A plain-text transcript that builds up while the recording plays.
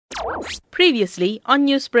Previously on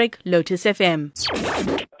Newsbreak, Lotus FM.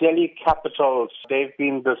 Delhi Capitals, they've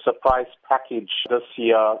been the surprise package this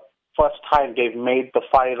year. First time they've made the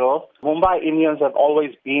final. Mumbai Indians have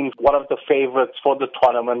always been one of the favorites for the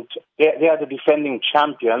tournament. They are the defending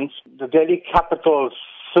champions. The Delhi Capitals,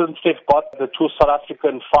 since they've got the two South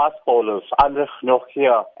African fast bowlers, Andre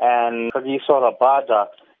Nokia and Kagiso Rabada,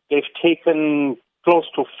 they've taken close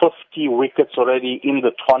to 50 wickets already in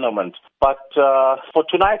the tournament. But for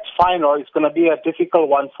tonight's final, it's going to be a difficult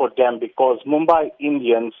one for them because Mumbai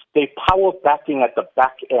Indians, they power batting at the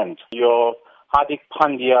back end. Your Hardik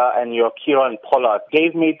Pandya and your Kieran Pollard,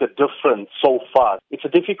 they've made the difference so far. It's a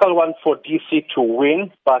difficult one for DC to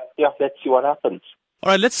win, but yeah, let's see what happens. All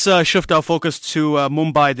right, let's shift our focus to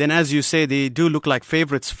Mumbai. Then, as you say, they do look like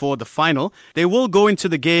favourites for the final. They will go into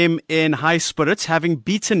the game in high spirits, having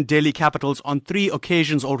beaten Delhi Capitals on 3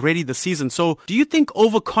 occasions already this season. So, do you think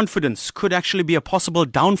overconfidence could actually be a possible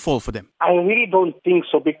downfall for them? I really don't think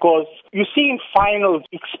so, because you see in finals,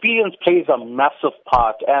 experience plays a massive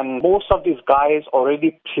part, and most of these guys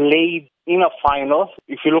already played in a final.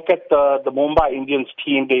 If you look at the Mumbai Indians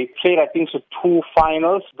team, they played, I think, 2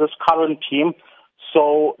 finals, this current team.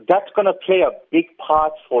 So that's going to play a big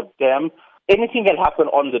part for them. Anything can happen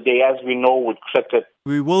on the day, as we know with cricket.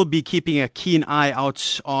 We will be keeping a keen eye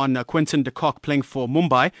out on Quinton de Kock playing for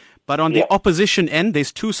Mumbai. But on the opposition end,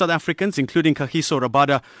 there's 2 South Africans, including Kagiso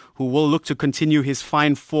Rabada, who will look to continue his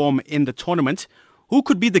fine form in the tournament. Who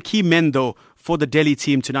could be the key men, though, for the Delhi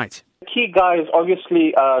team tonight? The key guy is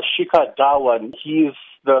obviously Shikhar Dhawan. He's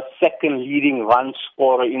the second leading run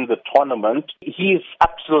scorer in the tournament. He's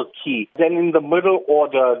absolute key. Then in the middle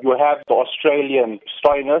order, you have the Australian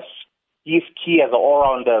Stoinis. He's key as an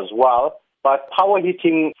all-rounder as well. But power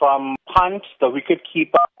hitting from Pant, the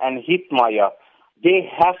wicketkeeper, and Hitmaier, they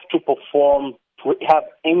have to perform to have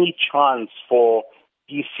any chance for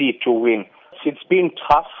DC to win. It's been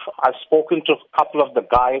tough. I've spoken to a couple of the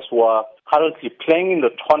guys who are currently playing in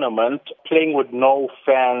the tournament, playing with no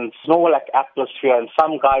fans, no atmosphere, and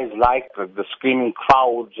some guys like the screaming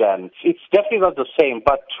crowds, and it's definitely not the same.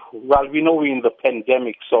 But, well, we know we're in the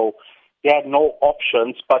pandemic, so they had no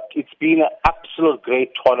options, but it's been an absolute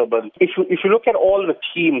great tournament. If you look at all the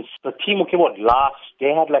teams, the team who came out last,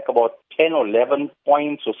 they had about 10 or 11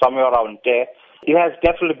 points or somewhere around there. It has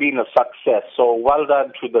definitely been a success. So well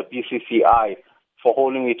done to the BCCI for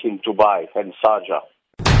holding it in Dubai and Sharjah.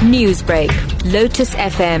 Newsbreak, Lotus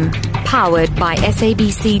FM, powered by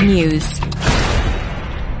SABC News.